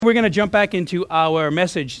We're going to jump back into our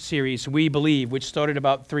message series, We Believe, which started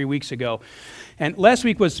about 3 weeks ago. And last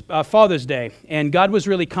week was Father's Day, and God was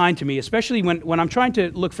really kind to me, especially when I'm trying to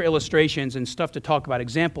look for illustrations and stuff to talk about,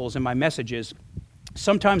 examples in my messages.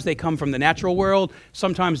 Sometimes they come from the natural world,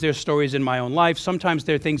 sometimes they're stories in my own life, sometimes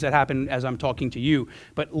they're things that happen as I'm talking to you.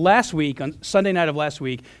 But last week, on Sunday night of last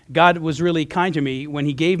week, God was really kind to me when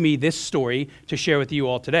He gave me this story to share with you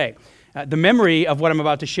all today. The memory of what I'm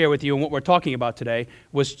about to share with you and what we're talking about today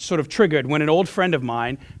was sort of triggered when an old friend of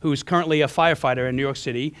mine, who's currently a firefighter in New York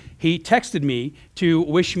City, he texted me to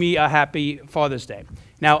wish me a happy Father's Day.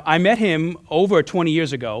 Now, I met him over 20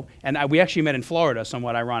 years ago, and we actually met in Florida,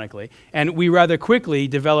 somewhat ironically, and we rather quickly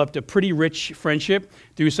developed a pretty rich friendship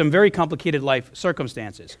through some very complicated life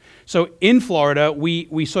circumstances. So in Florida,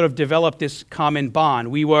 we sort of developed this common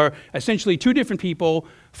bond. We were essentially two different people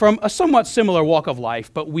from a somewhat similar walk of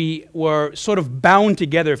life, but we were sort of bound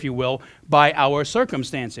together, if you will, by our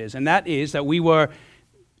circumstances, and that is that we were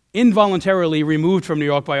involuntarily removed from New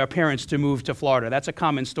York by our parents to move to Florida. That's a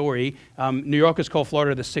common story. New Yorkers call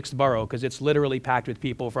Florida the sixth borough because it's literally packed with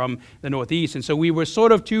people from the Northeast. And so we were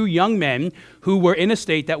sort of two young men who were in a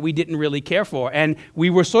state that we didn't really care for. And we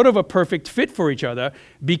were sort of a perfect fit for each other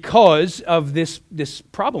because of this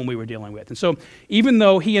problem we were dealing with. And so even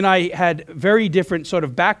though he and I had very different sort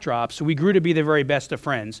of backdrops, we grew to be the very best of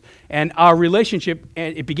friends. And our relationship,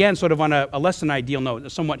 it began sort of on a less than ideal note, a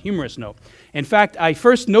somewhat humorous note. In fact, I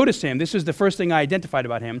first noticed him, this is the first thing I identified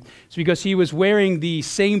about him, it's because he was wearing the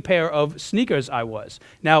same pair of sneakers I was.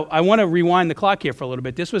 Now, I want to rewind the clock here for a little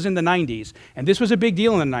bit. This was in the 90s, and this was a big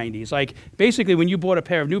deal in the 90s. Like, basically, when you bought a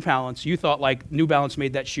pair of New Balance, you thought, like, New Balance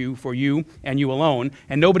made that shoe for you and you alone,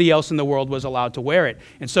 and nobody else in the world was allowed to wear it.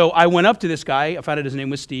 And so I went up to this guy, I found out his name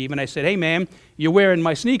was Steve, and I said, "Hey, man, you're wearing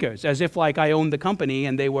my sneakers," as if, like, I owned the company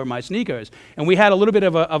and they were my sneakers. And we had a little bit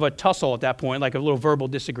of a tussle at that point, like a little verbal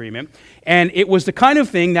disagreement. And it was the kind of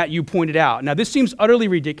thing that you pointed out. Now, this seems utterly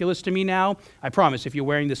ridiculous to me now. I promise, if you're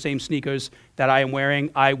wearing the same sneakers that I am wearing,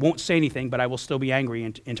 I won't say anything, but I will still be angry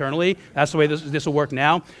internally. That's the way this will work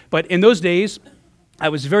now. But in those days, I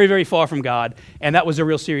was very, very far from God, and that was a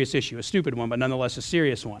real serious issue, a stupid one, but nonetheless a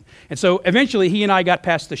serious one. And so eventually he and I got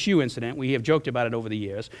past the shoe incident. We have joked about it over the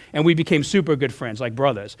years, and we became super good friends, like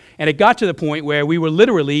brothers. And it got to the point where we were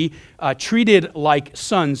literally treated like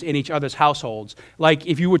sons in each other's households. Like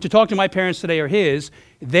if you were to talk to my parents today or his,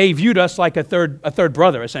 they viewed us like a third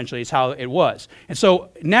brother, essentially, is how it was. And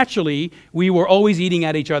so, naturally, we were always eating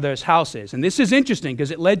at each other's houses. And this is interesting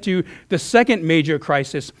because it led to the second major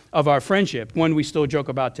crisis of our friendship, one we still joke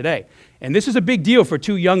about today. And this is a big deal for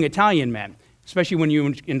two young Italian men, especially when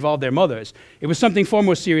you involve their mothers. It was something far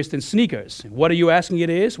more serious than sneakers. What are you asking it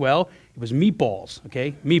is? Well, it was meatballs,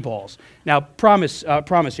 okay? Meatballs. Now, promise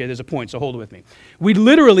here, there's a point, so hold it with me. We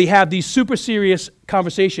literally have these super serious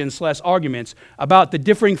conversations/arguments about the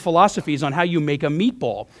differing philosophies on how you make a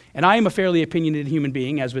meatball. And I am a fairly opinionated human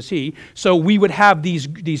being, as was he, so we would have these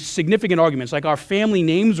significant arguments, like our family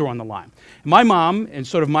names were on the line. My mom, and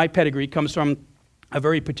sort of my pedigree, comes from a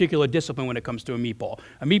very particular discipline when it comes to a meatball.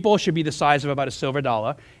 A meatball should be the size of about a silver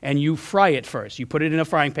dollar, and you fry it first. You put it in a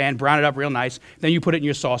frying pan, brown it up real nice, then you put it in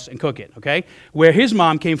your sauce and cook it, okay? Where his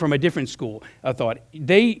mom came from a different school of thought.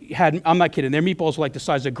 They had, I'm not kidding, their meatballs were like the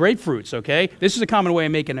size of grapefruits, okay? This is a common way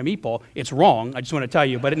of making a meatball. It's wrong, I just want to tell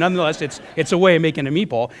you, but nonetheless, it's a way of making a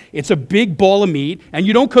meatball. It's a big ball of meat, and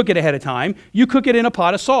you don't cook it ahead of time. You cook it in a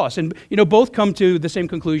pot of sauce, and both come to the same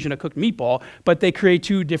conclusion, a cooked meatball, but they create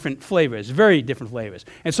two different flavors, very different flavors.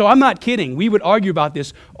 And so I'm not kidding. We would argue about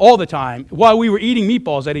this all the time while we were eating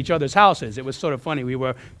meatballs at each other's houses. It was sort of funny. We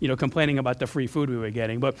were, complaining about the free food we were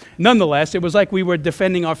getting. But nonetheless, it was like we were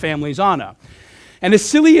defending our family's honor. And as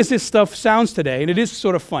silly as this stuff sounds today, and it is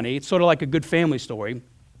sort of funny, it's sort of like a good family story,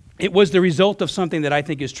 it was the result of something that I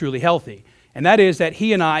think is truly healthy. And that is that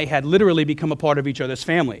he and I had literally become a part of each other's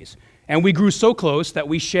families. And we grew so close that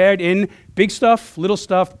we shared in big stuff, little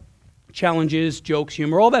stuff, challenges, jokes,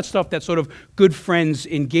 humor, all that stuff that sort of good friends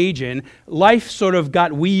engage in. Life sort of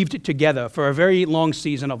got weaved together for a very long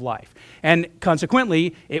season of life. And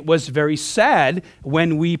consequently, it was very sad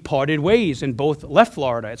when we parted ways and both left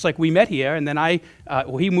Florida. It's like we met here, and then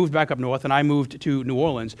he moved back up north, and I moved to New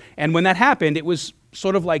Orleans. And when that happened, it was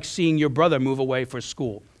sort of like seeing your brother move away for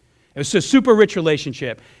school. It was a super rich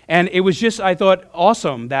relationship. And it was just, I thought,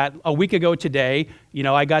 awesome that a week ago today,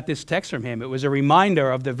 I got this text from him. It was a reminder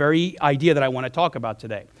of the very idea that I want to talk about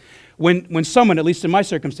today. When someone, at least in my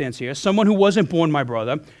circumstance here, someone who wasn't born my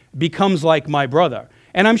brother becomes like my brother.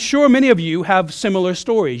 And I'm sure many of you have similar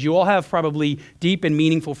stories. You all have probably deep and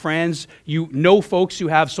meaningful friends. You know folks who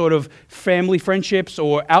have sort of family friendships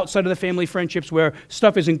or outside of the family friendships where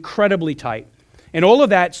stuff is incredibly tight. And all of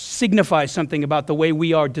that signifies something about the way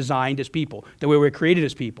we are designed as people, the way we're created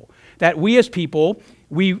as people. That we as people,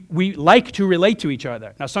 we like to relate to each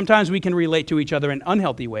other. Now, sometimes we can relate to each other in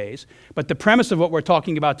unhealthy ways, but the premise of what we're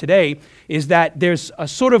talking about today is that there's a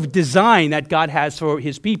sort of design that God has for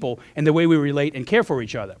his people and the way we relate and care for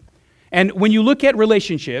each other. And when you look at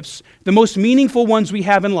relationships, the most meaningful ones we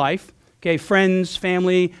have in life, okay, friends,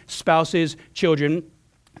 family, spouses, children,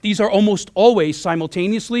 these are almost always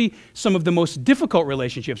simultaneously some of the most difficult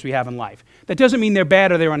relationships we have in life. That doesn't mean they're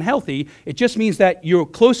bad or they're unhealthy. It just means that your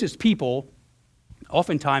closest people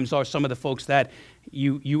oftentimes are some of the folks that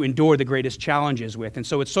you endure the greatest challenges with. And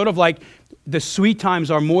so it's sort of like the sweet times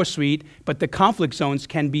are more sweet, but the conflict zones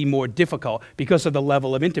can be more difficult because of the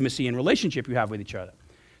level of intimacy and relationship you have with each other.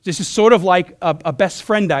 This is sort of like a best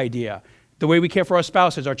friend idea, the way we care for our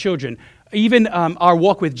spouses, our children. Even our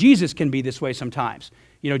walk with Jesus can be this way sometimes.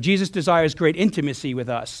 You know, Jesus desires great intimacy with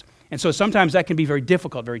us. And so sometimes that can be very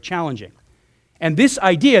difficult, very challenging. And this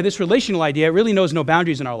idea, this relational idea, really knows no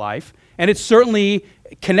boundaries in our life. And it's certainly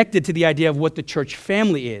connected to the idea of what the church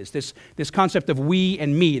family is, this concept of we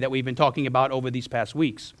and me that we've been talking about over these past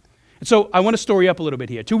weeks. And so I want to story up a little bit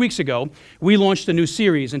here. 2 weeks ago, we launched a new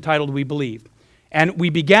series entitled We Believe. And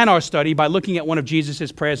we began our study by looking at one of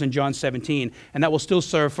Jesus' prayers in John 17, and that will still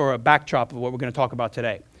serve for a backdrop of what we're going to talk about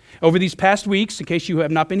today. Over these past weeks, in case you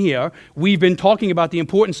have not been here, we've been talking about the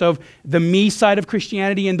importance of the me side of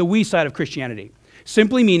Christianity and the we side of Christianity.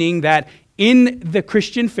 Simply meaning that in the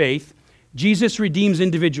Christian faith, Jesus redeems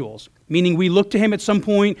individuals, meaning we look to him at some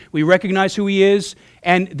point, we recognize who he is,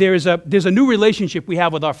 and there's a new relationship we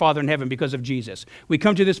have with our Father in heaven because of Jesus. We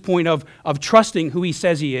come to this point of trusting who he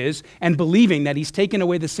says he is and believing that he's taken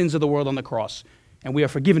away the sins of the world on the cross, and we are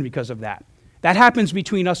forgiven because of that. That happens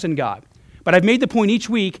between us and God. But I've made the point each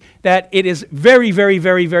week that it is very, very,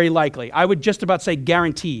 very, very likely, I would just about say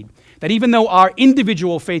guaranteed, that even though our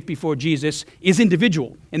individual faith before Jesus is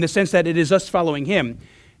individual, in the sense that it is us following him,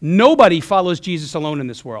 nobody follows Jesus alone in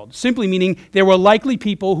this world. Simply meaning there were likely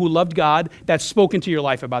people who loved God that spoke into your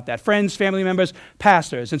life about that. Friends, family members,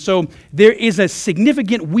 pastors. And so there is a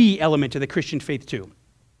significant we element to the Christian faith too.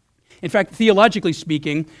 In fact, theologically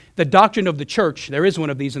speaking, the doctrine of the church, there is one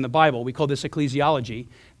of these in the Bible, we call this ecclesiology,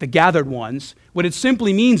 the gathered ones. What it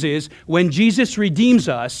simply means is when Jesus redeems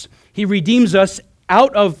us, he redeems us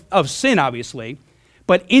out of sin, obviously,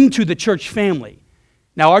 but into the church family.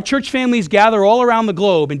 Now, our church families gather all around the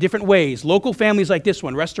globe in different ways. Local families like this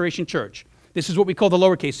one, Restoration Church. This is what we call the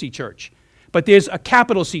lowercase c church. But there's a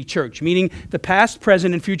capital C church, meaning the past,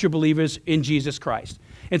 present, and future believers in Jesus Christ.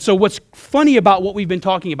 And so what's funny about what we've been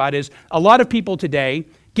talking about is a lot of people today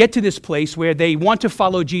get to this place where they want to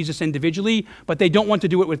follow Jesus individually, but they don't want to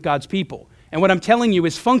do it with God's people. And what I'm telling you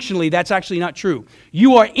is functionally that's actually not true.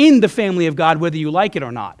 You are in the family of God whether you like it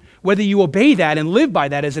or not. Whether you obey that and live by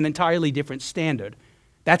that is an entirely different standard.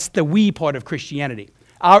 That's the we part of Christianity.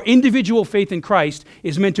 Our individual faith in Christ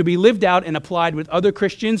is meant to be lived out and applied with other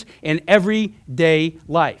Christians in everyday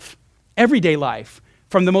life. Everyday life,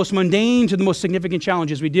 from the most mundane to the most significant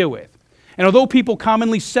challenges we deal with. And although people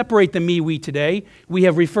commonly separate the me-we today, we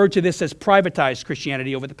have referred to this as privatized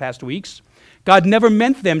Christianity over the past weeks. God never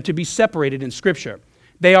meant them to be separated in Scripture.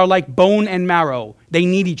 They are like bone and marrow. They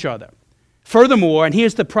need each other. Furthermore, and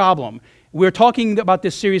here's the problem, we're talking about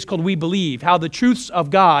this series called We Believe, how the truths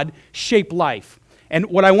of God shape life. And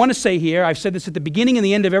what I want to say here, I've said this at the beginning and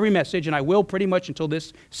the end of every message, and I will pretty much until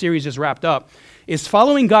this series is wrapped up, is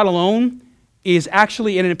following God alone is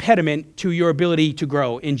actually an impediment to your ability to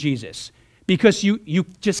grow in Jesus, because you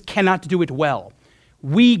just cannot do it well.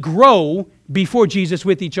 We grow before Jesus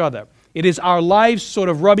with each other. It is our lives sort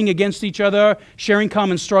of rubbing against each other, sharing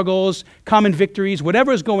common struggles, common victories,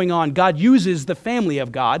 whatever is going on. God uses the family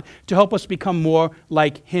of God to help us become more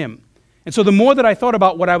like him. And so the more that I thought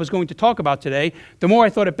about what I was going to talk about today, the more I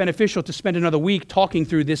thought it beneficial to spend another week talking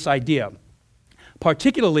through this idea,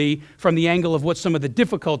 particularly from the angle of what some of the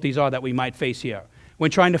difficulties are that we might face here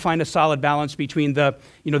when trying to find a solid balance between the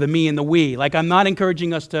me and the we. Like, I'm not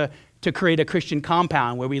encouraging us to create a Christian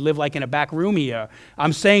compound where we live like in a back room here.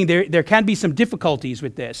 I'm saying there can be some difficulties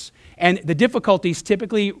with this. And the difficulties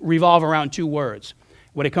typically revolve around two words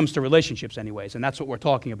when it comes to relationships anyways, and that's what we're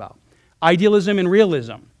talking about. Idealism and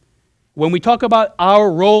realism. When we talk about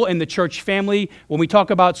our role in the church family, when we talk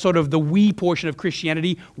about sort of the we portion of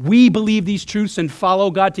Christianity, we believe these truths and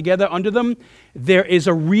follow God together under them, there is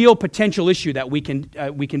a real potential issue that we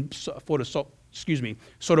can sort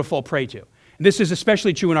of fall prey to. And this is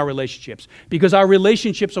especially true in our relationships, because our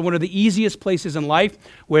relationships are one of the easiest places in life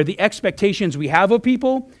where the expectations we have of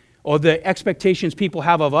people or the expectations people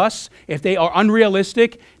have of us, if they are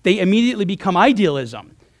unrealistic, they immediately become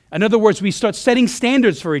idealism. In other words, we start setting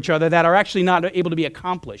standards for each other that are actually not able to be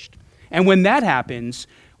accomplished. And when that happens,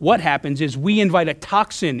 what happens is we invite a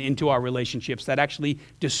toxin into our relationships that actually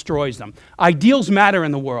destroys them. Ideals matter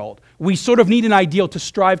in the world. We sort of need an ideal to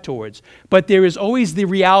strive towards, but there is always the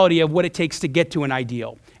reality of what it takes to get to an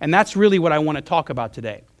ideal. And that's really what I want to talk about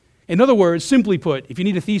today. In other words, simply put, if you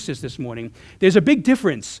need a thesis this morning, there's a big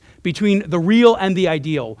difference between the real and the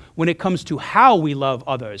ideal when it comes to how we love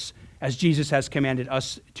others, as Jesus has commanded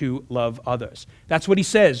us to love others. That's what he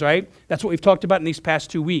says, right? That's what we've talked about in these past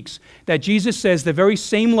 2 weeks. That Jesus says the very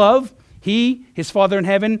same love he, his Father in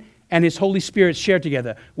heaven, and his Holy Spirit share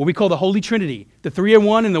together. What we call the Holy Trinity. The three are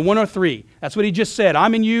one and the one are three. That's what he just said.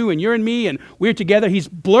 I'm in you and you're in me and we're together. He's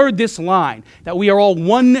blurred this line that we are all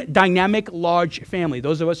one dynamic, large family.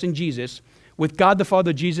 Those of us in Jesus, with God the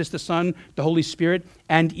Father, Jesus the Son, the Holy Spirit,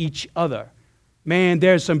 and each other. Man,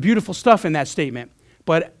 there's some beautiful stuff in that statement,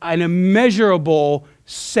 but an immeasurable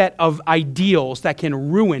set of ideals that can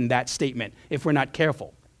ruin that statement if we're not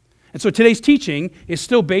careful. And so today's teaching is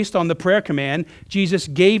still based on the prayer command Jesus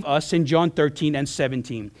gave us in John 13 and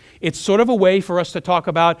 17. It's sort of a way for us to talk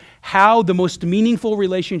about how the most meaningful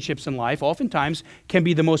relationships in life oftentimes can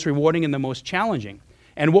be the most rewarding and the most challenging.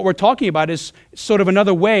 And what we're talking about is sort of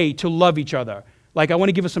another way to love each other. Like, I want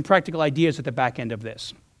to give us some practical ideas at the back end of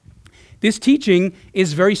this. This teaching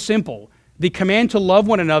is very simple. The command to love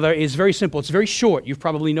one another is very simple. It's very short. You've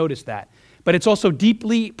probably noticed that. But it's also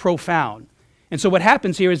deeply profound. And so what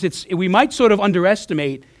happens here is we might sort of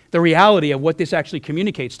underestimate the reality of what this actually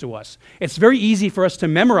communicates to us. It's very easy for us to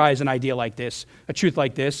memorize an idea like this, a truth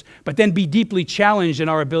like this, but then be deeply challenged in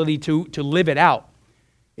our ability to live it out.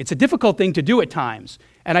 It's a difficult thing to do at times.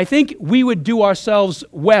 And I think we would do ourselves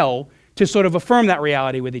well to sort of affirm that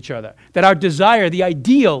reality with each other. That our desire, the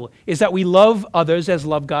ideal, is that we love others as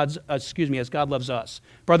God loves us.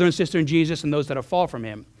 Brother and sister in Jesus and those that are far from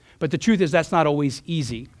him. But the truth is that's not always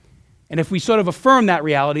easy. And if we sort of affirm that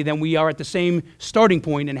reality, then we are at the same starting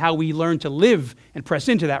point in how we learn to live and press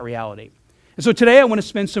into that reality. And so today I want to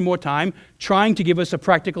spend some more time trying to give us a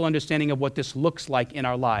practical understanding of what this looks like in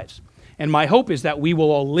our lives. And my hope is that we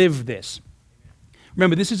will all live this.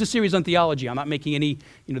 Remember, this is a series on theology. I'm not making any,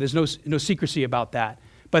 there's no secrecy about that.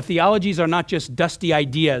 But theologies are not just dusty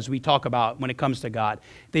ideas we talk about when it comes to God.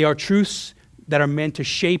 They are truths that are meant to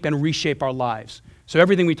shape and reshape our lives. So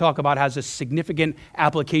everything we talk about has a significant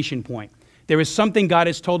application point. There is something God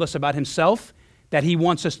has told us about himself that he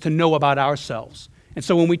wants us to know about ourselves. And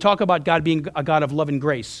so when we talk about God being a God of love and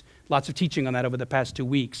grace, lots of teaching on that over the past 2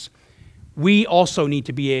 weeks, we also need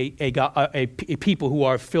to be a people who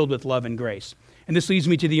are filled with love and grace. And this leads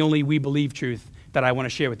me to the only we believe truth that I want to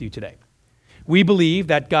share with you today. We believe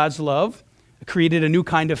that God's love created a new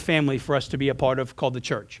kind of family for us to be a part of called the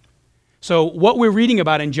church. So what we're reading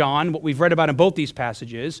about in John, what we've read about in both these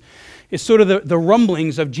passages, is sort of the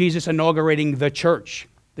rumblings of Jesus inaugurating the church.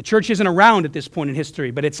 The church isn't around at this point in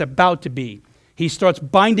history, but it's about to be. He starts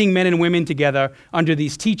binding men and women together under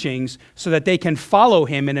these teachings so that they can follow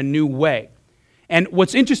him in a new way. And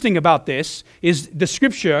what's interesting about this is the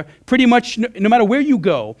scripture, pretty much no matter where you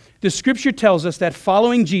go, the scripture tells us that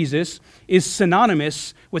following Jesus is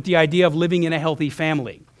synonymous with the idea of living in a healthy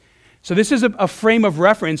family. So this is a frame of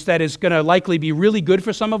reference that is going to likely be really good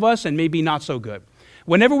for some of us and maybe not so good.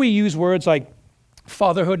 Whenever we use words like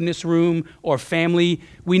fatherhood in this room or family,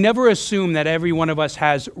 we never assume that every one of us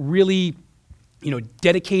has really,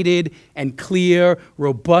 dedicated and clear,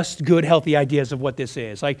 robust, good, healthy ideas of what this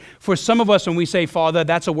is. Like for some of us, when we say father,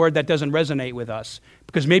 that's a word that doesn't resonate with us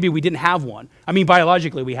because maybe we didn't have one. I mean,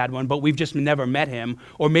 biologically we had one, but we've just never met him,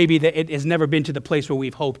 or maybe it has never been to the place where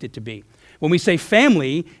we've hoped it to be. When we say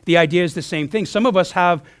family, the idea is the same thing. Some of us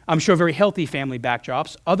have, I'm sure, very healthy family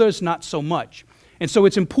backdrops, others not so much. And so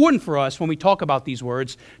it's important for us when we talk about these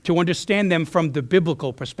words to understand them from the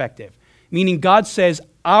biblical perspective, meaning God says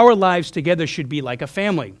our lives together should be like a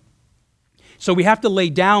family. So we have to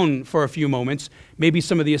lay down for a few moments maybe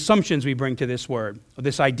some of the assumptions we bring to this word, or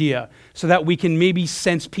this idea, so that we can maybe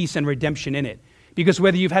sense peace and redemption in it. Because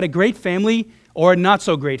whether you've had a great family or a not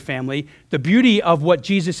so great family, the beauty of what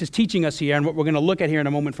Jesus is teaching us here and what we're going to look at here in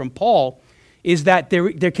a moment from Paul is that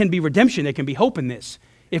there can be redemption, there can be hope in this.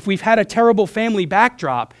 If we've had a terrible family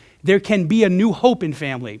backdrop, there can be a new hope in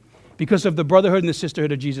family because of the brotherhood and the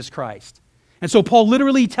sisterhood of Jesus Christ. And so Paul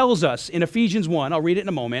literally tells us in Ephesians 1, I'll read it in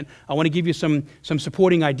a moment, I want to give you some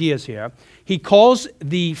supporting ideas here. He calls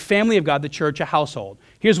the family of God, the church, a household.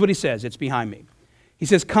 Here's what he says, it's behind me. He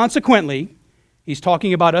says, consequently, he's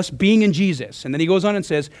talking about us being in Jesus. And then he goes on and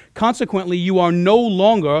says, consequently, you are no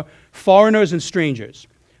longer foreigners and strangers,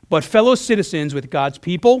 but fellow citizens with God's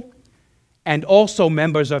people and also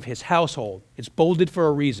members of his household. It's bolded for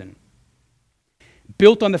a reason.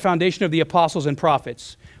 Built on the foundation of the apostles and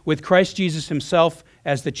prophets, with Christ Jesus himself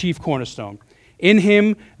as the chief cornerstone. In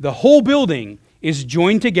him, the whole building is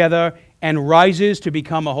joined together and rises to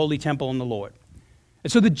become a holy temple in the Lord.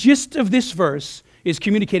 And so the gist of this verse is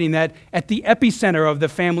communicating that at the epicenter of the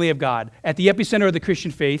family of God, at the epicenter of the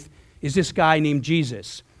Christian faith, is this guy named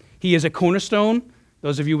Jesus. He is a cornerstone.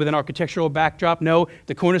 Those of you with an architectural backdrop know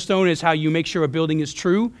the cornerstone is how you make sure a building is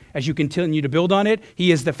true as you continue to build on it.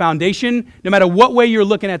 He is the foundation. No matter what way you're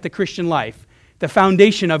looking at the Christian life, the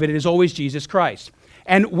foundation of it is always Jesus Christ.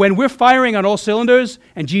 And when we're firing on all cylinders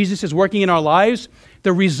and Jesus is working in our lives,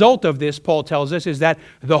 the result of this, Paul tells us, is that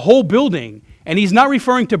the whole building, and he's not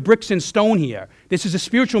referring to bricks and stone here. This is a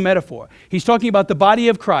spiritual metaphor. He's talking about the body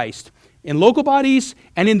of Christ in local bodies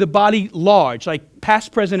and in the body large, like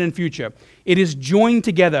past, present, and future. It is joined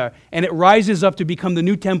together and it rises up to become the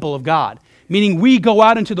new temple of God, meaning we go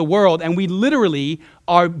out into the world and we literally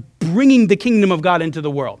are bringing the kingdom of God into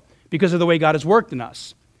the world because of the way God has worked in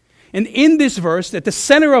us. And in this verse, at the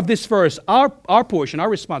center of this verse, our portion, our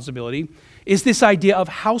responsibility, is this idea of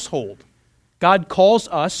household. God calls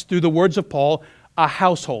us, through the words of Paul, a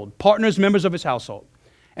household, partners, members of his household.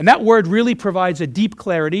 And that word really provides a deep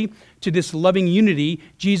clarity to this loving unity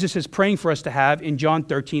Jesus is praying for us to have in John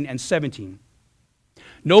 13 and 17.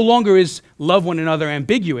 No longer is love one another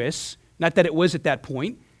ambiguous, not that it was at that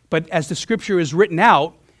point, but as the scripture is written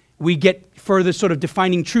out, we get further sort of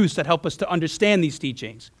defining truths that help us to understand these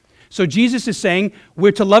teachings. So Jesus is saying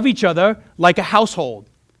we're to love each other like a household,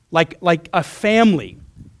 like a family,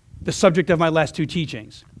 the subject of my last two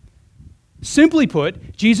teachings. Simply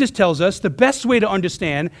put, Jesus tells us the best way to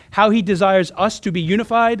understand how he desires us to be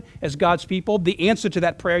unified as God's people, the answer to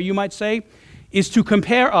that prayer, you might say, is to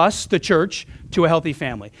compare us, the church, to a healthy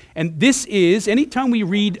family. And this is, anytime we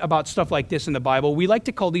read about stuff like this in the Bible, we like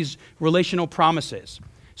to call these relational promises.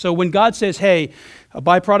 So when God says, hey, a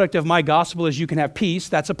byproduct of my gospel is you can have peace,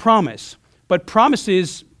 that's a promise. But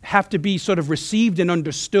promises have to be sort of received and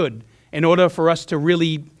understood in order for us to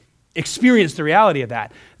really experience the reality of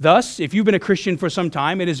that. Thus, if you've been a Christian for some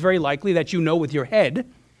time, it is very likely that you know with your head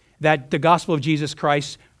that the gospel of Jesus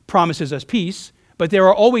Christ promises us peace, but there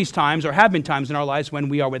are always times, or have been times in our lives, when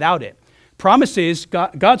we are without it. Promises,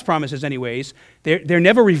 God's promises anyways, they're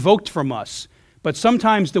never revoked from us, but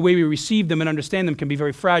sometimes the way we receive them and understand them can be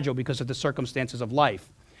very fragile because of the circumstances of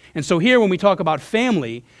life. And so here when we talk about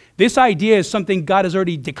family, this idea is something God has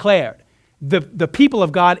already declared. The people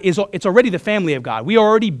of God, it's already the family of God. We are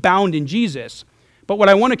already bound in Jesus. But what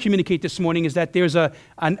I want to communicate this morning is that there's a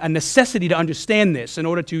necessity to understand this in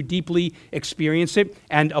order to deeply experience it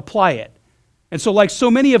and apply it. And so like so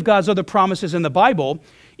many of God's other promises in the Bible,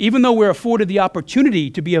 even though we're afforded the opportunity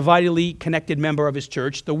to be a vitally connected member of his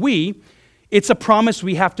church, it's a promise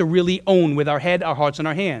we have to really own with our head, our hearts, and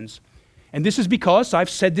our hands. And this is because, I've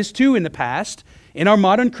said this too in the past, in our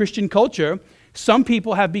modern Christian culture, some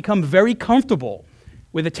people have become very comfortable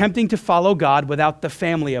with attempting to follow God without the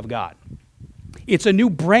family of God. It's a new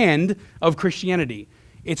brand of Christianity.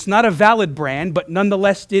 It's not a valid brand, but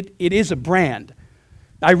nonetheless, it is a brand.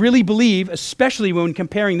 I really believe, especially when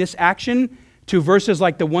comparing this action to verses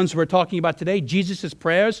like the ones we're talking about today, Jesus'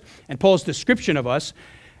 prayers and Paul's description of us,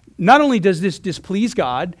 not only does this displease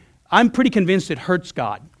God, I'm pretty convinced it hurts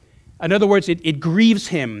God. In other words, it grieves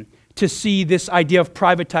him to see this idea of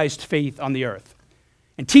privatized faith on the earth.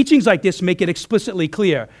 And teachings like this make it explicitly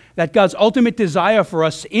clear that God's ultimate desire for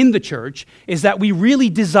us in the church is that we really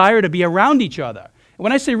desire to be around each other. And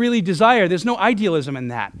when I say really desire, there's no idealism in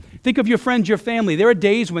that. Think of your friends, your family. There are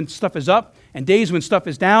days when stuff is up and days when stuff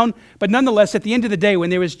is down, but nonetheless, at the end of the day, when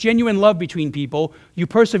there is genuine love between people, you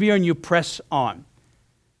persevere and you press on.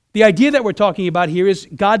 The idea that we're talking about here is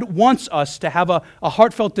God wants us to have a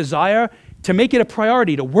heartfelt desire to make it a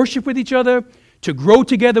priority to worship with each other, to grow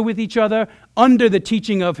together with each other under the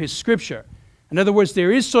teaching of his scripture. In other words,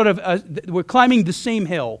 there is we're climbing the same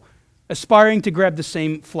hill, aspiring to grab the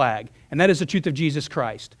same flag, and that is the truth of Jesus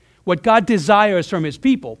Christ. What God desires from his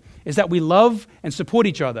people is that we love and support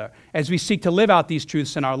each other as we seek to live out these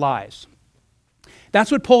truths in our lives.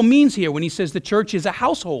 That's what Paul means here when he says the church is a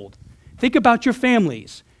household. Think about your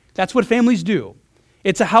families. That's what families do.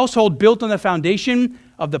 It's a household built on the foundation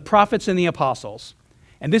of the prophets and the apostles.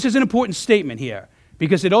 And this is an important statement here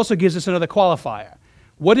because it also gives us another qualifier.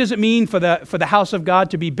 What does it mean for the house of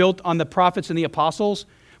God to be built on the prophets and the apostles?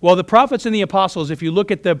 Well, the prophets and the apostles, if you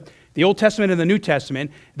look at the Old Testament and the New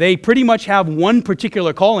Testament, they pretty much have one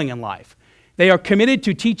particular calling in life. They are committed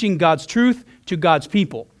to teaching God's truth to God's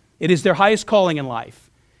people. It is their highest calling in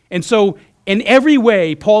life. And so in every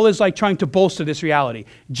way, Paul is like trying to bolster this reality.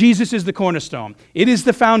 Jesus is the cornerstone. It is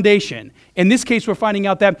the foundation. In this case, we're finding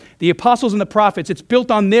out that the apostles and the prophets, it's built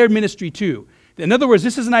on their ministry too. In other words,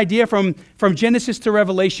 this is an idea from Genesis to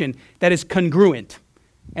Revelation that is congruent.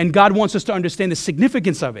 And God wants us to understand the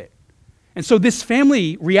significance of it. And so this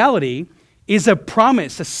family reality is a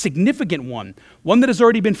promise, a significant one that has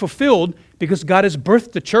already been fulfilled because God has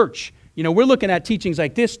birthed the church. You know, we're looking at teachings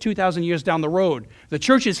like this 2,000 years down the road. The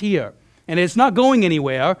church is here, and it's not going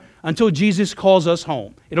anywhere until Jesus calls us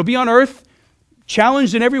home. It'll be on earth,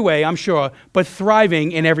 challenged in every way, I'm sure, but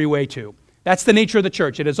thriving in every way too. That's the nature of the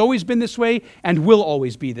church. It has always been this way and will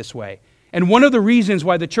always be this way. And one of the reasons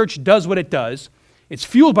why the church does what it does, it's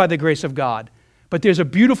fueled by the grace of God, but there's a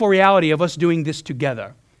beautiful reality of us doing this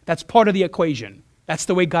together. That's part of the equation. That's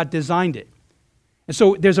the way God designed it. And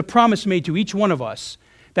so there's a promise made to each one of us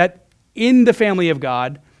that in the family of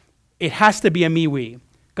God, it has to be a me-we.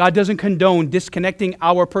 God doesn't condone disconnecting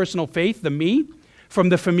our personal faith, the me, from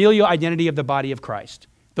the familial identity of the body of Christ,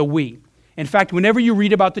 the we. In fact, whenever you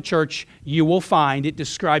read about the church, you will find it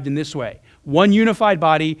described in this way. One unified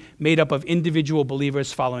body made up of individual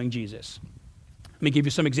believers following Jesus. Let me give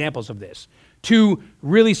you some examples of this. Two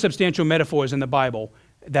really substantial metaphors in the Bible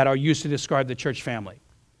that are used to describe the church family.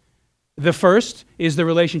 The first is the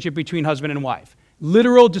relationship between husband and wife.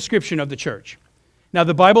 Literal description of the church. Now,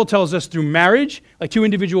 the Bible tells us through marriage, like two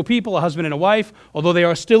individual people, a husband and a wife, although they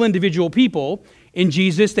are still individual people, in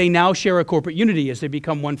Jesus, they now share a corporate unity as they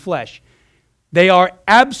become one flesh. They are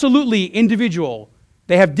absolutely individual.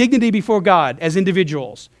 They have dignity before God as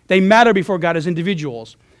individuals. They matter before God as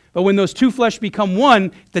individuals. But when those two flesh become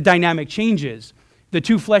one, the dynamic changes. The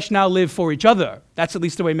two flesh now live for each other. That's at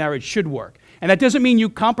least the way marriage should work. And that doesn't mean you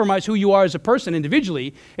compromise who you are as a person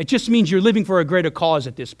individually. It just means you're living for a greater cause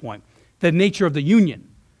at this point, the nature of the union.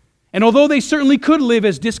 And although they certainly could live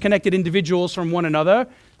as disconnected individuals from one another,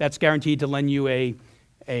 that's guaranteed to lend you a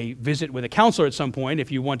visit with a counselor at some point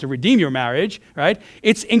if you want to redeem your marriage, right?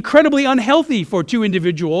 It's incredibly unhealthy for two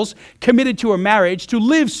individuals committed to a marriage to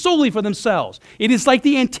live solely for themselves. It is like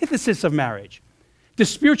the antithesis of marriage. The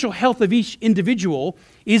spiritual health of each individual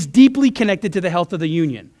is deeply connected to the health of the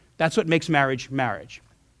union. That's what makes marriage marriage.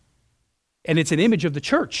 And it's an image of the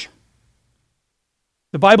church.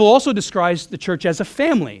 The Bible also describes the church as a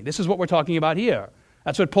family. This is what we're talking about here.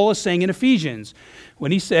 That's what Paul is saying in Ephesians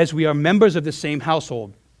when he says we are members of the same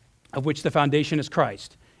household, of which the foundation is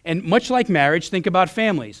Christ. And much like marriage, think about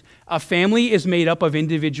families. A family is made up of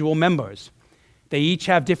individual members. They each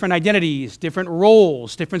have different identities, different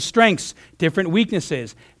roles, different strengths, different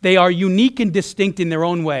weaknesses. They are unique and distinct in their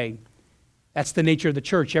own way. That's the nature of the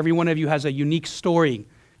church. Every one of you has a unique story,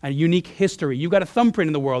 a unique history. You've got a thumbprint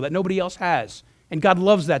in the world that nobody else has, and God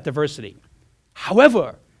loves that diversity.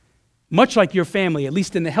 However, much like your family, at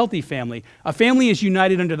least in the healthy family, a family is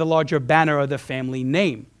united under the larger banner of the family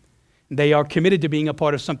name. They are committed to being a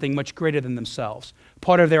part of something much greater than themselves.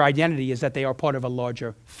 Part of their identity is that they are part of a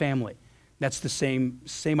larger family. That's the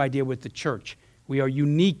same idea with the church. We are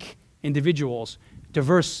unique individuals,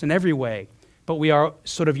 diverse in every way, but we are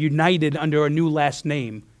sort of united under a new last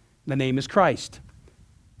name. The name is Christ.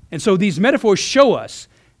 And so these metaphors show us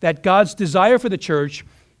that God's desire for the church,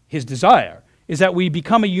 his desire, is that we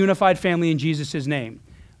become a unified family in Jesus' name.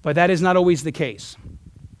 But that is not always the case.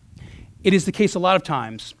 It is the case a lot of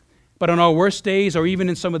times. But on our worst days, or even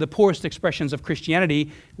in some of the poorest expressions of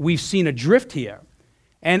Christianity, we've seen a drift here.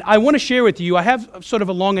 And I want to share with you, I have sort of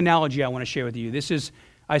a long analogy I want to share with you.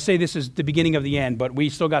 I say this is the beginning of the end, but we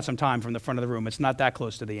still got some time from the front of the room. It's not that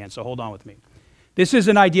close to the end, so hold on with me. This is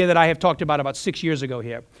an idea that I have talked about 6 years ago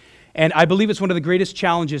here. And I believe it's one of the greatest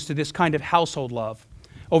challenges to this kind of household love.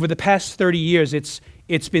 Over the past 30 years,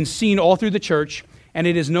 it's been seen all through the church, and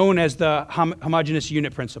it is known as the homogeneous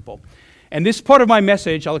unit principle. And this part of my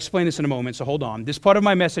message, I'll explain this in a moment, so hold on. This part of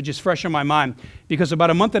my message is fresh in my mind because about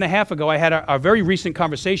a month and a half ago, I had a very recent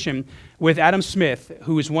conversation with Adam Smith,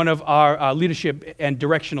 who is one of our leadership and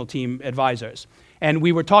directional team advisors. And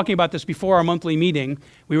we were talking about this before our monthly meeting.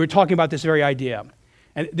 We were talking about this very idea.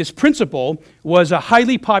 And this principle was a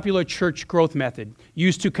highly popular church growth method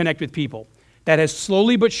used to connect with people that has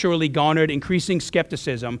slowly but surely garnered increasing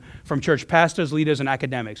skepticism from church pastors, leaders, and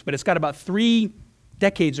academics. But it's got about 3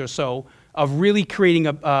 decades or so of really creating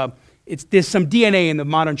there's some DNA in the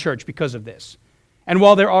modern church because of this. And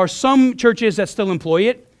while there are some churches that still employ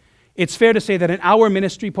it, it's fair to say that in our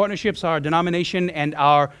ministry partnerships, our denomination, and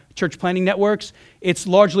our church planning networks, it's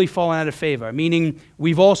largely fallen out of favor, meaning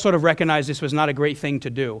we've all sort of recognized this was not a great thing to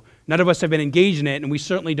do. None of us have been engaged in it, and we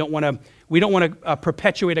certainly don't want to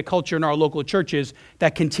perpetuate a culture in our local churches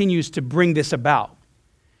that continues to bring this about.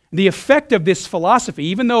 The effect of this philosophy,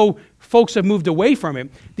 even though folks have moved away from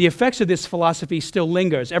it, the effects of this philosophy still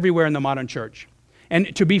lingers everywhere in the modern church.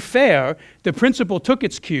 And to be fair, the principle took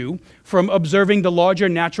its cue from observing the larger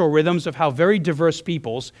natural rhythms of how very diverse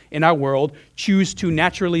peoples in our world choose to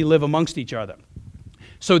naturally live amongst each other.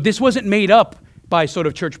 So this wasn't made up by sort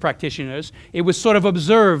of church practitioners. It was sort of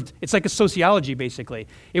observed. It's like a sociology, basically.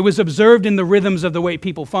 It was observed in the rhythms of the way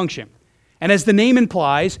people function. And as the name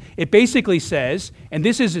implies, it basically says, and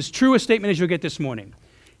this is as true a statement as you'll get this morning,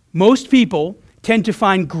 most people tend to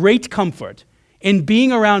find great comfort in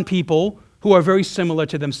being around people who are very similar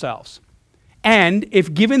to themselves. And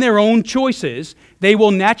if given their own choices, they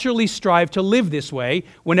will naturally strive to live this way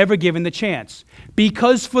whenever given the chance.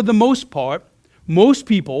 Because for the most part, most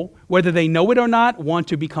people, whether they know it or not, want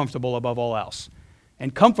to be comfortable above all else.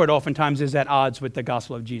 And comfort oftentimes is at odds with the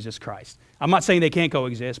gospel of Jesus Christ. I'm not saying they can't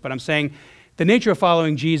coexist, but I'm saying the nature of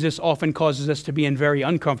following Jesus often causes us to be in very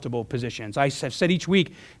uncomfortable positions. I have said each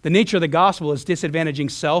week, the nature of the gospel is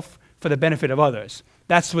disadvantaging self for the benefit of others.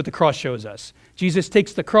 That's what the cross shows us. Jesus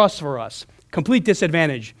takes the cross for us, complete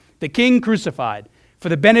disadvantage, the king crucified, for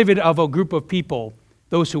the benefit of a group of people,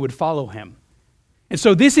 those who would follow him. And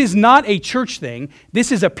so this is not a church thing,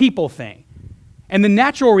 this is a people thing. And the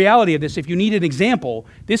natural reality of this, if you need an example,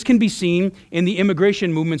 this can be seen in the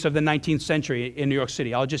immigration movements of the 19th century in New York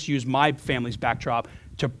City. I'll just use my family's backdrop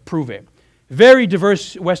to prove it. Very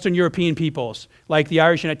diverse Western European peoples, like the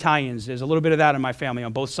Irish and Italians. There's a little bit of that in my family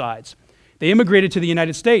on both sides. They immigrated to the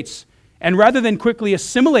United States. And rather than quickly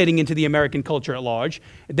assimilating into the American culture at large,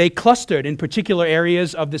 they clustered in particular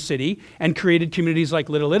areas of the city and created communities like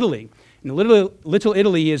Little Italy. And Little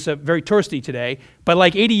Italy is very touristy today, but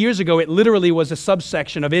like 80 years ago, it literally was a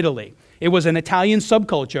subsection of Italy. It was an Italian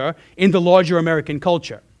subculture in the larger American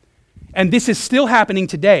culture. And this is still happening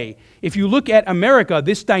today. If you look at America,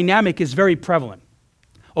 this dynamic is very prevalent.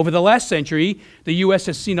 Over the last century, the U.S.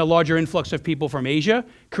 has seen a larger influx of people from Asia,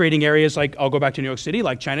 creating areas like, I'll go back to New York City,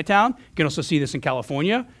 like Chinatown. You can also see this in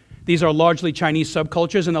California. These are largely Chinese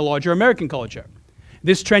subcultures in the larger American culture.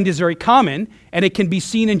 This trend is very common, and it can be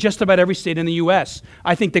seen in just about every state in the U.S.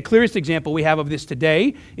 I think the clearest example we have of this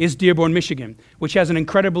today is Dearborn, Michigan, which has an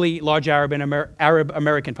incredibly large Arab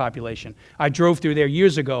American population. I drove through there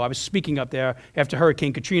years ago. I was speaking up there after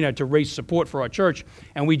Hurricane Katrina to raise support for our church,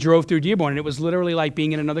 and we drove through Dearborn, and it was literally like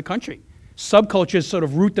being in another country. Subcultures sort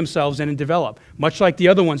of root themselves in and develop, much like the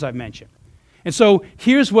other ones I've mentioned. And so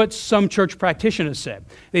here's what some church practitioners said.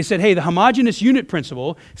 They said, hey, the homogeneous unit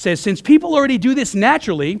principle says since people already do this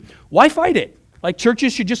naturally, why fight it? Like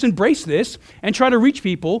churches should just embrace this and try to reach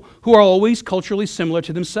people who are always culturally similar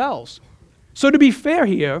to themselves. So to be fair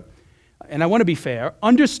here, and I want to be fair,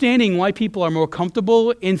 understanding why people are more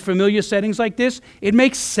comfortable in familiar settings like this, it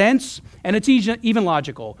makes sense and it's even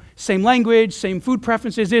logical. Same language, same food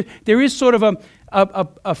preferences. There is sort of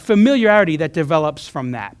a familiarity that develops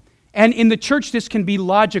from that. And in the church, this can be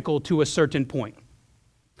logical to a certain point.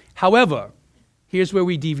 However, here's where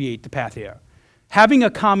we deviate the path here. Having a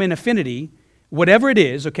common affinity, whatever it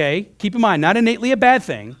is, okay, keep in mind, not innately a bad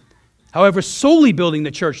thing. However, solely building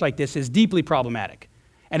the church like this is deeply problematic.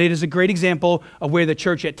 And it is a great example of where the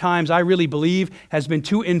church at times, I really believe, has been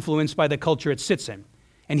too influenced by the culture it sits in.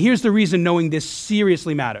 And here's the reason knowing this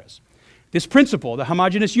seriously matters. This principle, the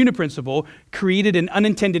homogeneous unit principle, created an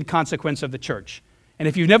unintended consequence of the church. And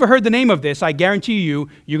if you've never heard the name of this, I guarantee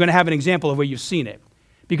you're going to have an example of where you've seen it.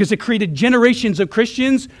 Because it created generations of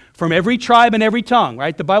Christians from every tribe and every tongue,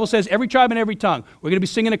 right? The Bible says every tribe and every tongue. We're going to be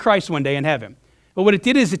singing to Christ one day in heaven. But what it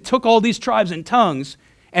did is it took all these tribes and tongues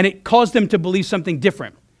and it caused them to believe something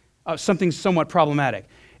different, something somewhat problematic.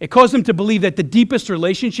 It caused them to believe that the deepest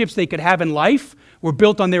relationships they could have in life were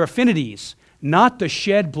built on their affinities, not the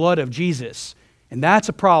shed blood of Jesus. And that's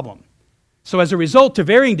a problem. So as a result, to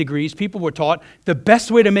varying degrees, people were taught the best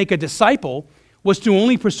way to make a disciple was to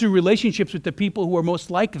only pursue relationships with the people who are most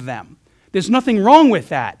like them. There's nothing wrong with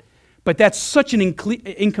that, but that's such an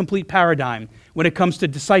incomplete paradigm when it comes to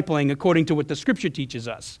discipling according to what the Scripture teaches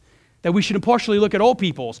us, that we should impartially look at all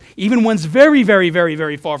peoples, even ones very, very, very,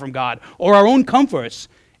 very far from God, or our own comforts,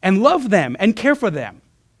 and love them and care for them.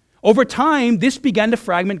 Over time, this began to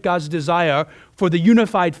fragment God's desire for the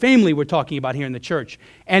unified family we're talking about here in the church.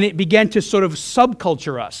 And it began to sort of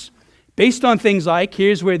subculture us based on things like,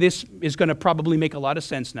 here's where this is going to probably make a lot of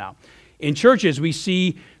sense now. In churches, we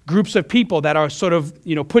see groups of people that are sort of,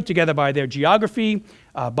 put together by their geography,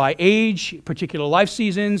 by age, particular life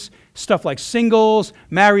seasons, stuff like singles,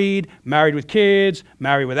 married with kids,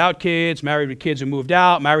 married without kids, married with kids who moved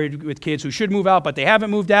out, married with kids who should move out but they haven't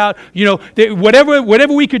moved out.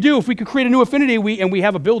 Whatever we could do, if we could create a new affinity, and we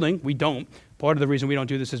have a building, we don't. Part of the reason we don't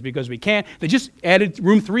do this is because we can't. They just added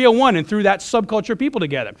room 301 and threw that subculture of people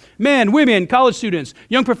together. Men, women, college students,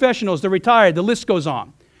 young professionals, the retired, the list goes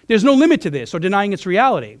on. There's no limit to this or denying its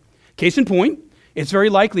reality. Case in point, it's very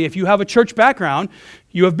likely if you have a church background,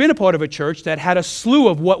 you have been a part of a church that had a slew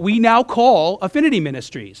of what we now call affinity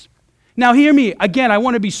ministries. Now hear me, again, I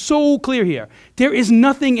want to be so clear here. There is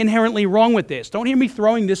nothing inherently wrong with this. Don't hear me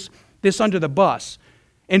throwing this under the bus.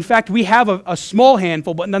 In fact, we have a small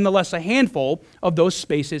handful, but nonetheless a handful of those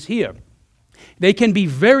spaces here. They can be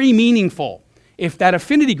very meaningful if that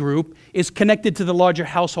affinity group is connected to the larger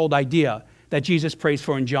household idea that Jesus prays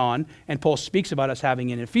for in John and Paul speaks about us having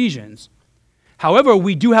in Ephesians. However,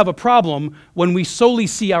 we do have a problem when we solely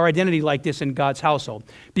see our identity like this in God's household,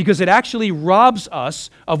 because it actually robs us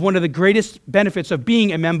of one of the greatest benefits of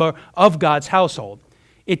being a member of God's household.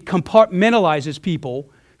 It compartmentalizes people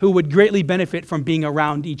who would greatly benefit from being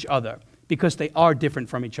around each other because they are different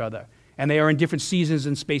from each other and they are in different seasons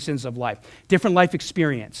and spaces of life, different life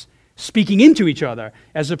experience, speaking into each other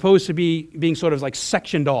as opposed to being sort of like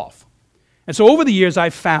sectioned off. And so over the years,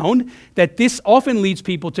 I've found that this often leads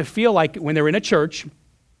people to feel like when they're in a church,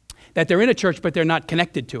 that they're in a church but they're not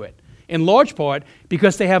connected to it, in large part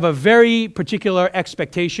because they have a very particular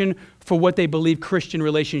expectation for what they believe Christian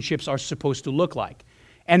relationships are supposed to look like.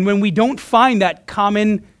 And when we don't find that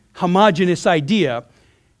common homogeneous idea,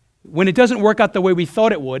 when it doesn't work out the way we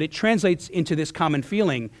thought it would, it translates into this common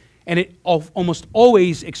feeling, and it almost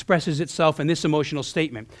always expresses itself in this emotional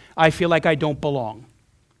statement: I feel like I don't belong.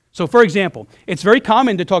 So, for example, it's very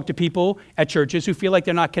common to talk to people at churches who feel like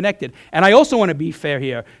they're not connected. And I also want to be fair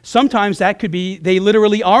here. Sometimes that could be they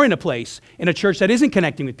literally are in a place, in a church that isn't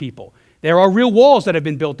connecting with people. There are real walls that have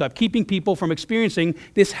been built up, keeping people from experiencing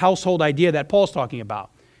this household idea that Paul's talking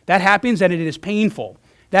about. That happens, and it is painful.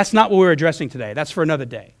 That's not what we're addressing today. That's for another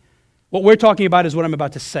day. What we're talking about is what I'm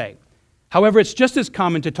about to say. However, it's just as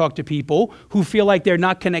common to talk to people who feel like they're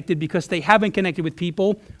not connected because they haven't connected with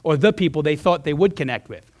people or the people they thought they would connect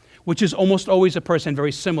with, which is almost always a person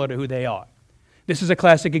very similar to who they are. This is a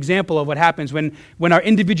classic example of what happens when our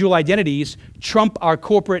individual identities trump our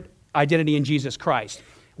corporate identity in Jesus Christ.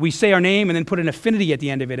 We say our name and then put an affinity at the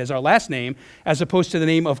end of it as our last name, as opposed to the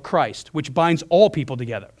name of Christ, which binds all people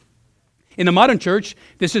together. In the modern church,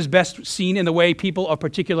 this is best seen in the way people of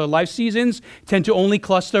particular life seasons tend to only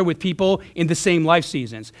cluster with people in the same life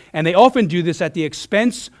seasons. And they often do this at the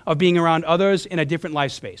expense of being around others in a different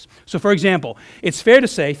life space. So for example, it's fair to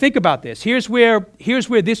say, think about this. Here's where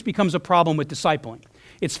this becomes a problem with discipling.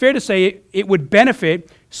 It's fair to say it would benefit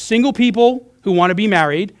single people who want to be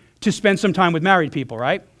married to spend some time with married people,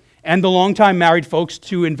 right? And the long-time married folks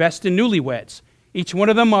to invest in newlyweds. Each one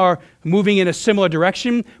of them are moving in a similar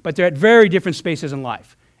direction, but they're at very different spaces in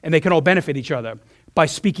life, and they can all benefit each other by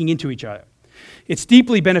speaking into each other. It's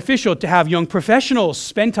deeply beneficial to have young professionals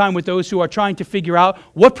spend time with those who are trying to figure out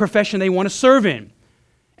what profession they want to serve in.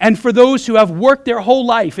 And for those who have worked their whole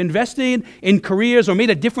life, invested in careers or made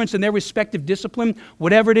a difference in their respective discipline,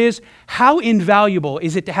 whatever it is, how invaluable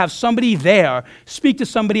is it to have somebody there speak to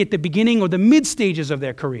somebody at the beginning or the mid stages of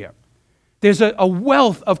their career? There's a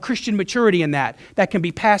wealth of Christian maturity in that can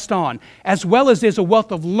be passed on, as well as there's a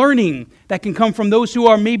wealth of learning that can come from those who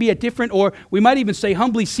are maybe at different, or we might even say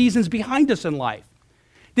humbly, seasons behind us in life.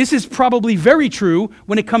 This is probably very true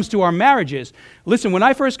when it comes to our marriages. Listen, when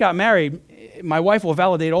I first got married, my wife will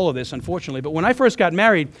validate all of this, unfortunately, but when I first got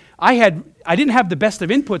married, I didn't have the best of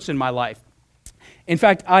inputs in my life. In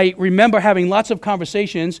fact, I remember having lots of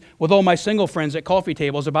conversations with all my single friends at coffee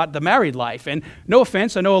tables about the married life. And no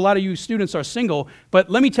offense, I know a lot of you students are single, but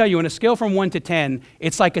let me tell you, on a scale from 1 to 10,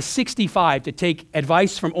 it's like a 65 to take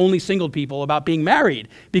advice from only single people about being married,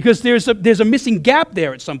 because there's a missing gap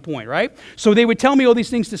there at some point, right? So they would tell me all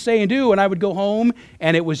these things to say and do, and I would go home,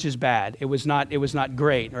 and it was just bad. It was not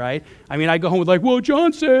great, right? I mean, I'd go home with like, well,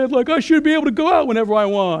 John said, like, I should be able to go out whenever I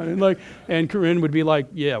want. And Corinne would be like,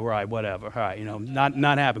 yeah, right, whatever, all right,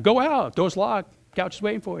 not happen. Go out, door's locked, couch is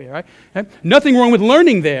waiting for you, right? Nothing wrong with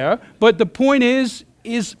learning there, but the point is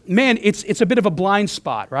man, it's a bit of a blind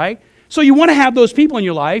spot, right? So you want to have those people in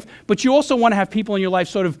your life, but you also want to have people in your life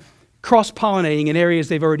sort of cross-pollinating in areas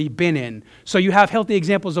they've already been in. So you have healthy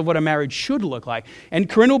examples of what a marriage should look like. And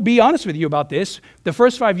Corinne will be honest with you about this. The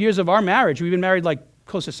first 5 years of our marriage, we've been married like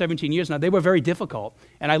close to 17 years now, they were very difficult.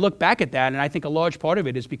 And I look back at that, and I think a large part of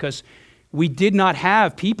it is because we did not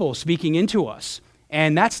have people speaking into us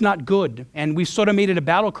And that's not good. And we've sort of made it a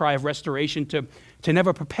battle cry of restoration to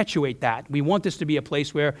never perpetuate that. We want this to be a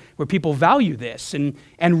place where people value this and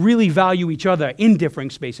really value each other in differing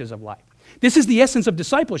spaces of life. This is the essence of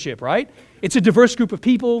discipleship, right? It's a diverse group of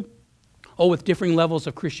people, all with differing levels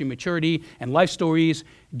of Christian maturity and life stories,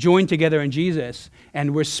 joined together in Jesus.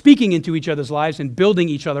 And we're speaking into each other's lives and building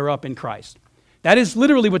each other up in Christ. That is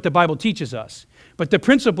literally what the Bible teaches us. But the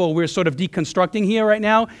principle we're sort of deconstructing here right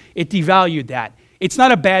now, it devalued that. It's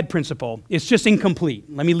not a bad principle. It's just incomplete.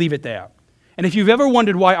 Let me leave it there. And if you've ever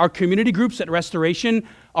wondered why our community groups at Restoration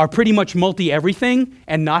are pretty much multi-everything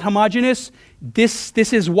and not homogenous, this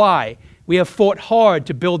is why we have fought hard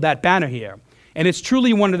to build that banner here. And it's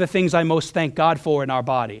truly one of the things I most thank God for in our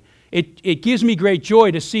body. It gives me great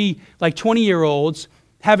joy to see like 20-year-olds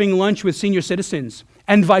having lunch with senior citizens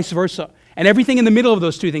and vice versa, and everything in the middle of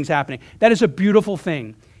those two things happening. That is a beautiful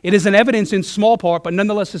thing. It is an evidence in small part, but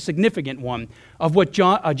nonetheless a significant one, of what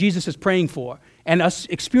Jesus is praying for, and us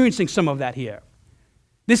experiencing some of that here.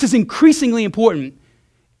 This is increasingly important,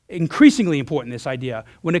 this idea,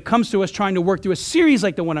 when it comes to us trying to work through a series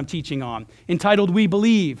like the one I'm teaching on, entitled We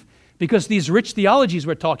Believe, because these rich theologies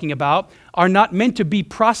we're talking about are not meant to be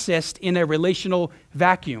processed in a relational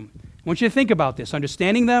vacuum. I want you to think about this,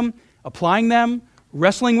 understanding them, applying them,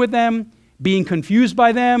 wrestling with them, being confused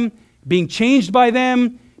by them, being changed by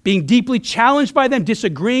them, being deeply challenged by them,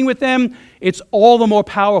 disagreeing with them. It's all the more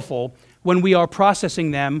powerful when we are processing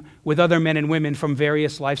them with other men and women from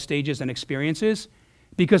various life stages and experiences,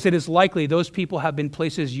 because it is likely those people have been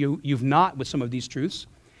places you've not with some of these truths,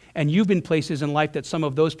 and you've been places in life that some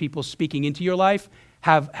of those people speaking into your life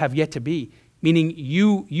have yet to be, meaning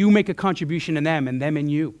you make a contribution in them and them in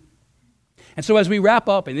you. And so as we wrap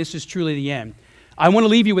up, and this is truly the end, I want to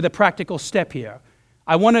leave you with a practical step here.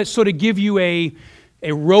 I want to sort of give you a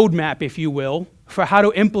roadmap, if you will, for how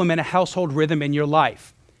to implement a household rhythm in your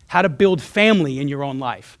life, how to build family in your own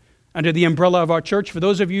life under the umbrella of our church. For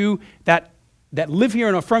those of you that live here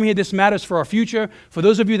and are from here, this matters for our future. For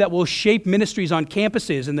those of you that will shape ministries on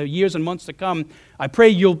campuses in the years and months to come, I pray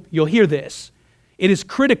you'll hear this. It is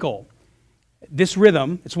critical, this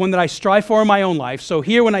rhythm. It's one that I strive for in my own life. So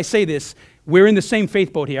here when I say this, we're in the same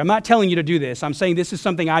faith boat here. I'm not telling you to do this. I'm saying this is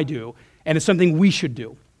something I do, and it's something we should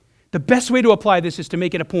do. The best way to apply this is to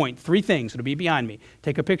make it a point. 3 things. It'll be behind me.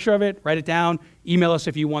 Take a picture of it, write it down, email us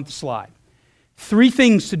if you want the slide. 3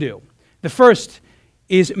 things to do. The first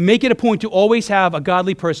is make it a point to always have a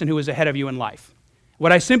godly person who is ahead of you in life.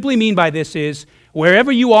 What I simply mean by this is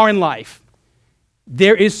wherever you are in life,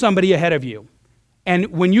 there is somebody ahead of you. And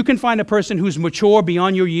when you can find a person who's mature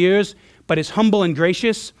beyond your years, but is humble and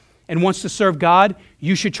gracious and wants to serve God,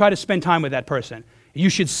 you should try to spend time with that person. You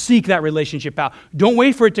should seek that relationship out. Don't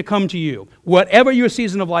wait for it to come to you. Whatever your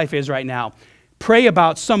season of life is right now, pray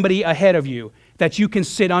about somebody ahead of you that you can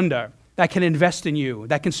sit under, that can invest in you,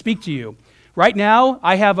 that can speak to you. Right now,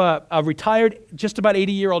 I have a retired, just about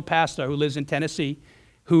 80-year-old pastor who lives in Tennessee,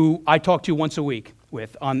 who I talk to once a week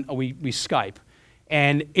with. We Skype.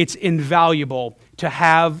 And it's invaluable to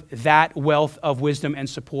have that wealth of wisdom and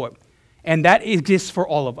support. And that exists for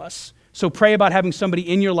all of us. So pray about having somebody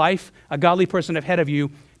in your life, a godly person ahead of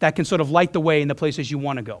you, that can sort of light the way in the places you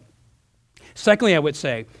want to go. Secondly, I would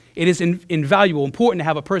say, it is invaluable, important to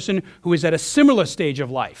have a person who is at a similar stage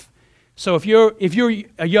of life. So if you're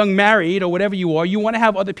a young married or whatever you are, you want to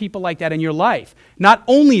have other people like that in your life. Not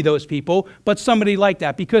only those people, but somebody like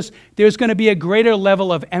that, because there's going to be a greater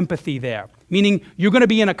level of empathy there, meaning you're going to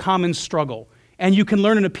be in a common struggle, and you can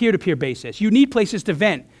learn on a peer-to-peer basis. You need places to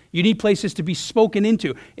vent. You need places to be spoken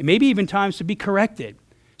into, and maybe even times to be corrected.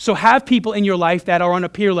 So have people in your life that are on a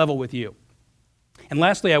peer level with you. And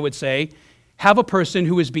lastly, I would say, have a person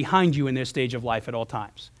who is behind you in their stage of life at all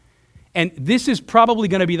times. And this is probably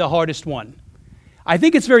going to be the hardest one. I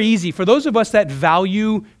think it's very easy for those of us that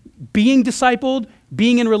value being discipled,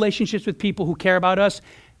 being in relationships with people who care about us.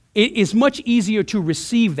 It is much easier to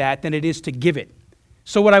receive that than it is to give it.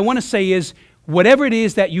 So what I want to say is, whatever it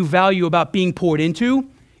is that you value about being poured into,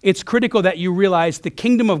 it's critical that you realize the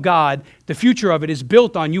kingdom of God, the future of it, is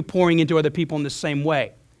built on you pouring into other people in the same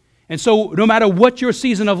way. And so no matter what your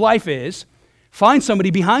season of life is, find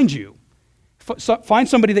somebody behind you. Find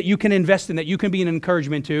somebody that you can invest in, that you can be an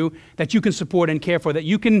encouragement to, that you can support and care for, that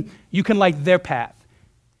you can light their path.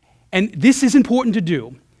 And this is important to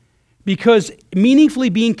do because meaningfully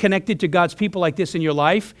being connected to God's people like this in your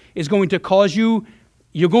life is going to cause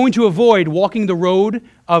you're going to avoid walking the road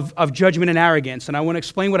of judgment and arrogance. And I want to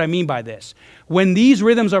explain what I mean by this. When these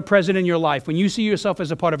rhythms are present in your life, when you see yourself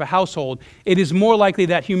as a part of a household, it is more likely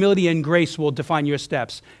that humility and grace will define your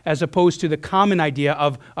steps, as opposed to the common idea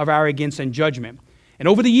of arrogance and judgment. And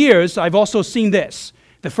over the years, I've also seen this.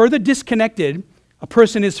 The further disconnected a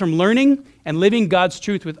person is from learning and living God's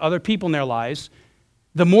truth with other people in their lives,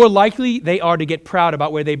 the more likely they are to get proud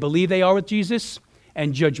about where they believe they are with Jesus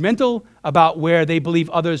and judgmental about where they believe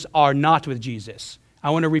others are not with Jesus. I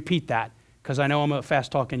want to repeat that because I know I'm a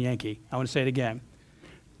fast-talking Yankee. I want to say it again.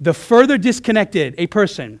 The further disconnected a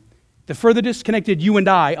person, the further disconnected you and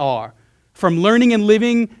I are from learning and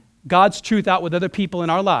living God's truth out with other people in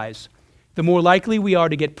our lives, the more likely we are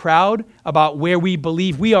to get proud about where we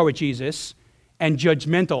believe we are with Jesus and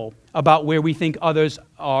judgmental about where we think others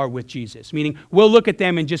are with Jesus. Meaning, we'll look at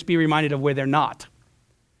them and just be reminded of where they're not.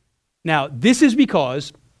 Now, this is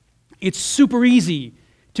because it's super easy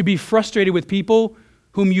to be frustrated with people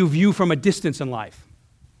whom you view from a distance in life.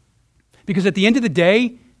 Because at the end of the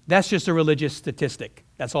day, that's just a religious statistic.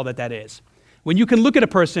 That's all that is. When you can look at a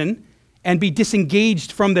person and be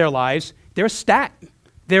disengaged from their lives, they're a stat.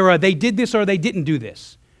 They did this or they didn't do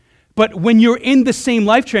this. But when you're in the same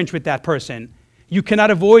life trench with that person, you cannot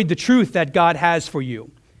avoid the truth that God has for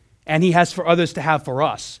you and He has for others to have for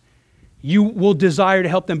us. You will desire to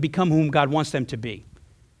help them become whom God wants them to be.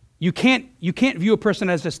 You can't view a person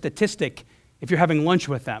as a statistic if you're having lunch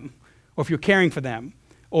with them or if you're caring for them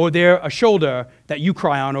or they're a shoulder that you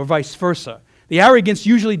cry on or vice versa. The arrogance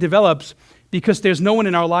usually develops because there's no one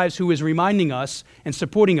in our lives who is reminding us and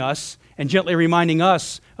supporting us and gently reminding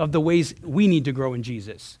us of the ways we need to grow in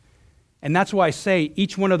Jesus. And that's why I say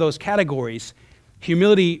each one of those categories,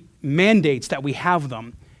 humility mandates that we have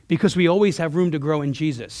them because we always have room to grow in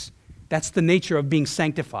Jesus. That's the nature of being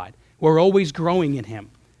sanctified. We're always growing in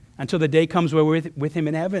Him until the day comes where we're with Him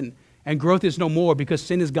in heaven. And growth is no more because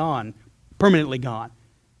sin is gone, permanently gone.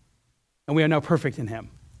 And we are now perfect in Him.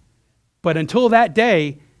 But until that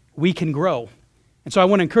day, we can grow. And so I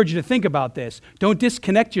want to encourage you to think about this. Don't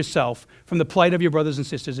disconnect yourself from the plight of your brothers and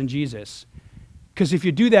sisters in Jesus. Because if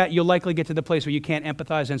you do that, you'll likely get to the place where you can't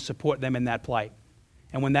empathize and support them in that plight.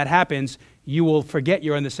 And when that happens, you will forget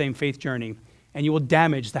you're on the same faith journey, and you will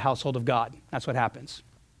damage the household of God. That's what happens.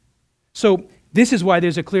 So this is why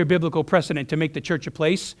there's a clear biblical precedent to make the church a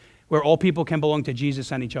place where all people can belong to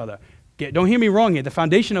Jesus and each other. Don't hear me wrong here. The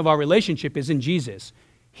foundation of our relationship is in Jesus.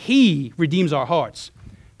 He redeems our hearts.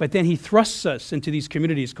 But then He thrusts us into these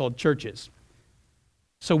communities called churches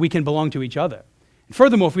so we can belong to each other. And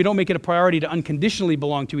furthermore, if we don't make it a priority to unconditionally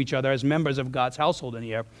belong to each other as members of God's household in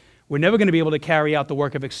here, we're never going to be able to carry out the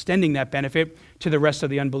work of extending that benefit to the rest of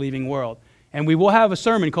the unbelieving world. And we will have a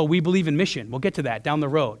sermon called We Believe in Mission. We'll get to that down the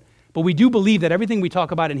road. But we do believe that everything we talk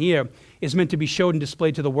about in here is meant to be showed and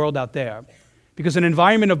displayed to the world out there. Because an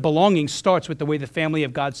environment of belonging starts with the way the family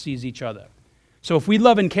of God sees each other. So if we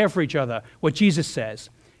love and care for each other, what Jesus says,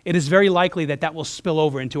 it is very likely that that will spill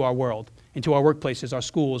over into our world, into our workplaces, our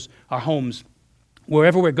schools, our homes.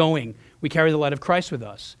 Wherever we're going, we carry the light of Christ with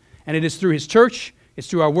us. And it is through His church, it's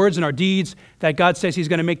through our words and our deeds that God says He's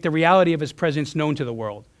going to make the reality of His presence known to the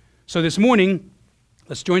world. So this morning,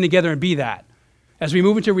 let's join together and be that. As we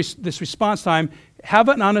move into this response time, have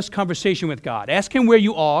an honest conversation with God. Ask Him where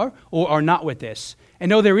you are or are not with this. And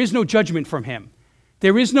know there is no judgment from Him.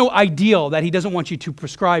 There is no ideal that He doesn't want you to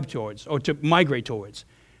prescribe towards or to migrate towards.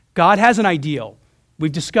 God has an ideal.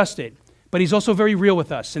 We've discussed it. But He's also very real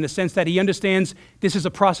with us in the sense that He understands this is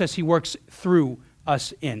a process He works through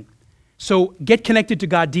us in. So get connected to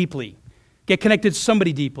God deeply. Get connected to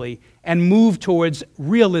somebody deeply and move towards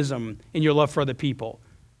realism in your love for other people.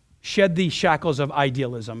 Shed the shackles of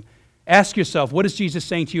idealism. Ask yourself, what is Jesus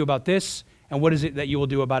saying to you about this? And what is it that you will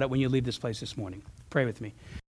do about it when you leave this place this morning? Pray with me.